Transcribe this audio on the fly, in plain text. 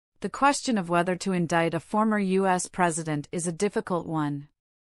The question of whether to indict a former U.S. president is a difficult one.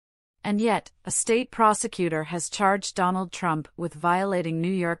 And yet, a state prosecutor has charged Donald Trump with violating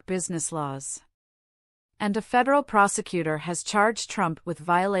New York business laws. And a federal prosecutor has charged Trump with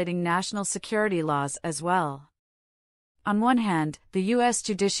violating national security laws as well. On one hand, the U.S.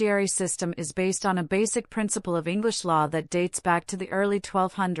 judiciary system is based on a basic principle of English law that dates back to the early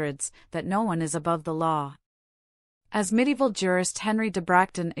 1200s, that no one is above the law. As medieval jurist Henry de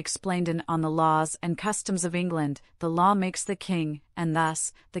Bracton explained in On the Laws and Customs of England, the law makes the king, and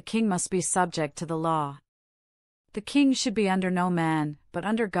thus, the king must be subject to the law. The king should be under no man, but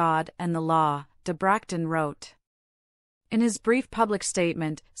under God and the law, de Bracton wrote. In his brief public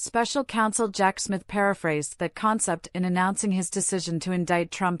statement, Special Counsel Jack Smith paraphrased that concept in announcing his decision to indict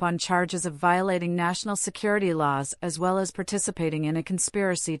Trump on charges of violating national security laws as well as participating in a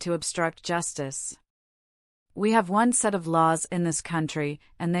conspiracy to obstruct justice. "We have one set of laws in this country,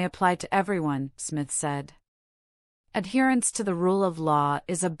 and they apply to everyone," Smith said. Adherence to the rule of law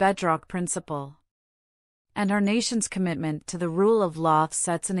is a bedrock principle. And our nation's commitment to the rule of law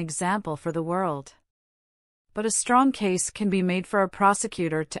sets an example for the world. But a strong case can be made for a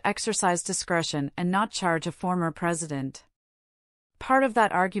prosecutor to exercise discretion and not charge a former president. Part of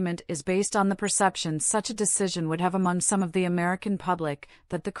that argument is based on the perception such a decision would have among some of the American public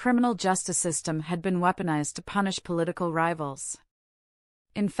that the criminal justice system had been weaponized to punish political rivals.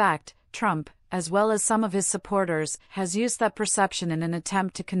 In fact, Trump, as well as some of his supporters, has used that perception in an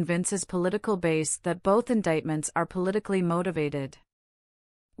attempt to convince his political base that both indictments are politically motivated.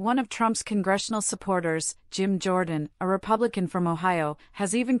 One of Trump's congressional supporters, Jim Jordan, a Republican from Ohio,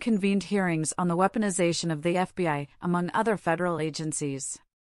 has even convened hearings on the weaponization of the FBI, among other federal agencies.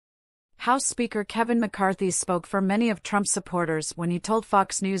 House Speaker Kevin McCarthy spoke for many of Trump's supporters when he told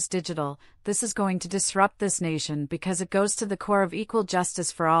Fox News Digital, "This is going to disrupt this nation because it goes to the core of equal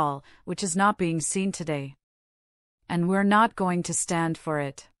justice for all, which is not being seen today. And we're not going to stand for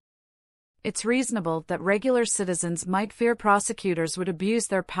it." It's reasonable that regular citizens might fear prosecutors would abuse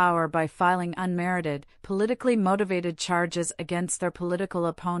their power by filing unmerited, politically motivated charges against their political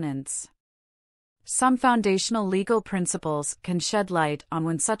opponents. Some foundational legal principles can shed light on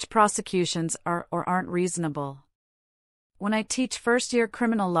when such prosecutions are or aren't reasonable. When I teach first-year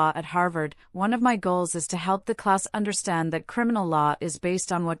criminal law at Harvard, one of my goals is to help the class understand that criminal law is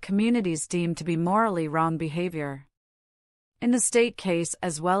based on what communities deem to be morally wrong behavior. In the state case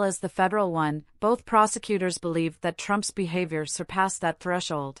as well as the federal one, both prosecutors believe that Trump's behavior surpassed that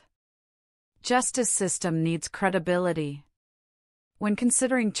threshold. Justice system needs credibility. When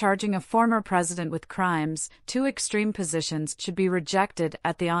considering charging a former president with crimes, two extreme positions should be rejected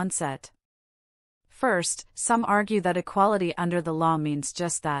at the onset. First, some argue that equality under the law means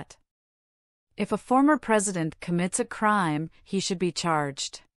just that. If a former president commits a crime, he should be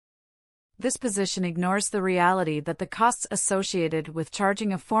charged. This position ignores the reality that the costs associated with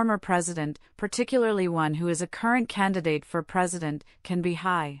charging a former president, particularly one who is a current candidate for president, can be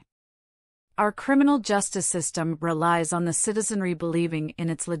high. Our criminal justice system relies on the citizenry believing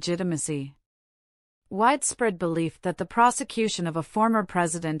in its legitimacy. Widespread belief that the prosecution of a former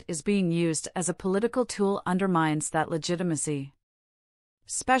president is being used as a political tool undermines that legitimacy.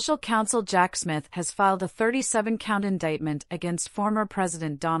 Special Counsel Jack Smith has filed a 37-count indictment against former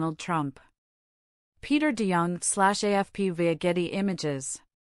President Donald Trump. Peter DeYoung/AFP via Getty Images.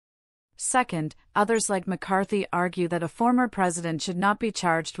 Second, others like McCarthy argue that a former president should not be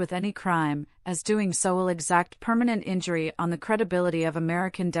charged with any crime, as doing so will exact permanent injury on the credibility of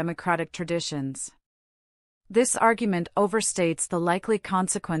American democratic traditions. This argument overstates the likely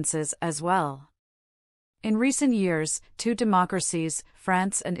consequences as well. In recent years, two democracies,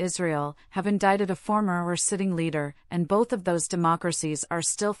 France and Israel, have indicted a former or sitting leader, and both of those democracies are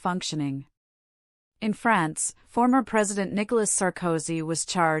still functioning. In France, former President Nicolas Sarkozy was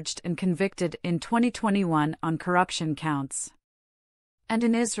charged and convicted in 2021 on corruption counts. And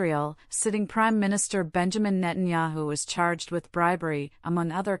in Israel, sitting Prime Minister Benjamin Netanyahu was charged with bribery,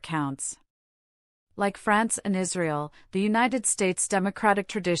 among other counts. Like France and Israel, the United States' democratic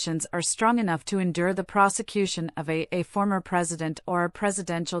traditions are strong enough to endure the prosecution of a former president or a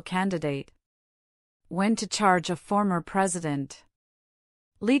presidential candidate. When to charge a former president?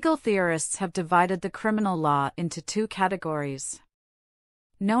 Legal theorists have divided the criminal law into two categories.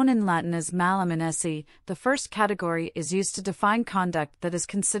 Known in Latin as malum in esse, the first category is used to define conduct that is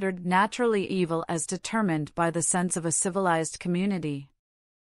considered naturally evil as determined by the sense of a civilized community.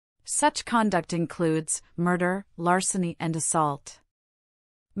 Such conduct includes murder, larceny, and assault.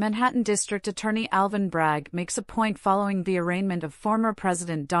 Manhattan District Attorney Alvin Bragg makes a point following the arraignment of former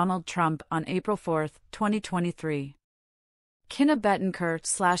President Donald Trump on April 4, 2023. Kinna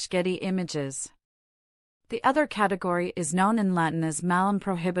Bettencourt/Getty Images. The other category is known in Latin as malum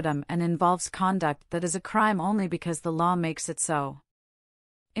prohibitum and involves conduct that is a crime only because the law makes it so.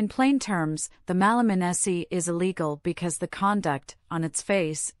 In plain terms, the malum in se is illegal because the conduct, on its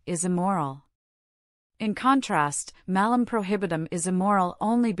face, is immoral. In contrast, malum prohibitum is immoral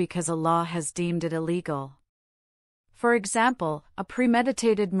only because a law has deemed it illegal. For example, a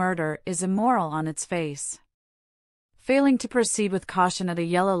premeditated murder is immoral on its face. Failing to proceed with caution at a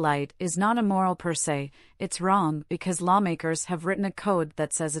yellow light is not immoral per se, it's wrong because lawmakers have written a code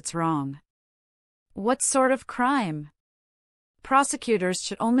that says it's wrong. What sort of crime? Prosecutors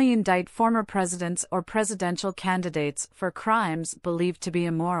should only indict former presidents or presidential candidates for crimes believed to be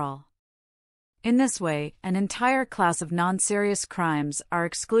immoral. In this way, an entire class of non-serious crimes are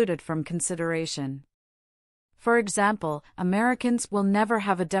excluded from consideration. For example, Americans will never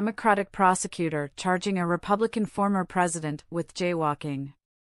have a Democratic prosecutor charging a Republican former president with jaywalking.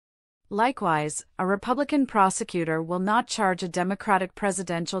 Likewise, a Republican prosecutor will not charge a Democratic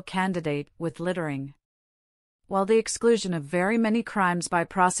presidential candidate with littering. While the exclusion of very many crimes by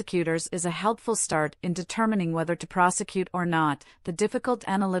prosecutors is a helpful start in determining whether to prosecute or not, the difficult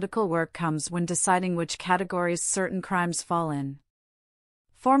analytical work comes when deciding which categories certain crimes fall in.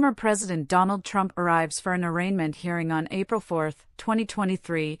 Former President Donald Trump arrives for an arraignment hearing on April 4,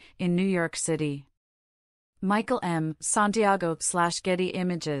 2023, in New York City. Michael M. Santiago/Getty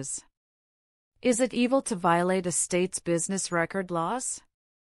Images. Is it evil to violate a state's business record laws?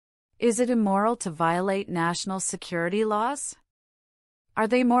 Is it immoral to violate national security laws? Are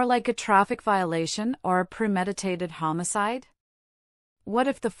they more like a traffic violation or a premeditated homicide? What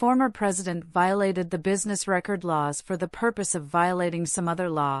if the former president violated the business record laws for the purpose of violating some other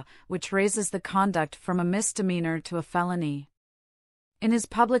law, which raises the conduct from a misdemeanor to a felony? In his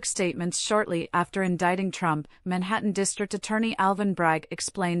public statements shortly after indicting Trump, Manhattan District Attorney Alvin Bragg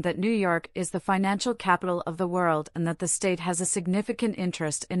explained that New York is the financial capital of the world and that the state has a significant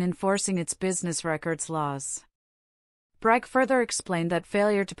interest in enforcing its business records laws. Bragg further explained that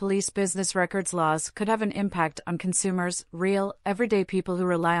failure to police business records laws could have an impact on consumers, real, everyday people who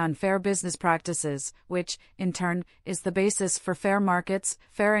rely on fair business practices, which, in turn, is the basis for fair markets,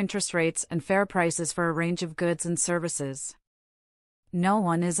 fair interest rates, and fair prices for a range of goods and services. No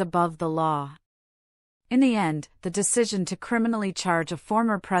one is above the law. In the end, the decision to criminally charge a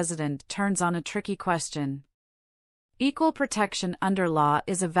former president turns on a tricky question. Equal protection under law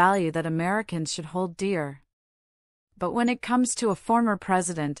is a value that Americans should hold dear. But when it comes to a former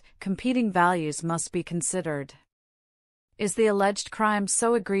president, competing values must be considered. Is the alleged crime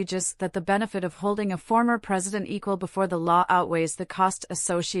so egregious that the benefit of holding a former president equal before the law outweighs the cost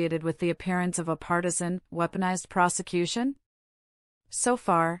associated with the appearance of a partisan, weaponized prosecution? So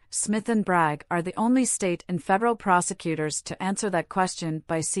far, Smith and Bragg are the only state and federal prosecutors to answer that question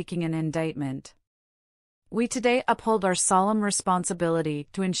by seeking an indictment. We today uphold our solemn responsibility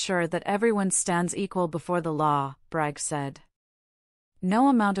to ensure that everyone stands equal before the law, Bragg said. No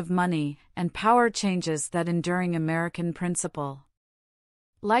amount of money and power changes that enduring American principle.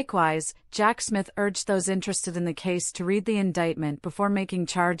 Likewise, Jack Smith urged those interested in the case to read the indictment before making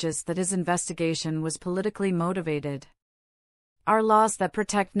charges that his investigation was politically motivated. Our laws that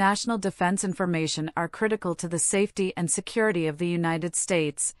protect national defense information are critical to the safety and security of the United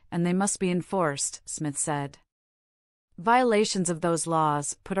States, and they must be enforced, Smith said. Violations of those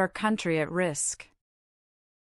laws put our country at risk.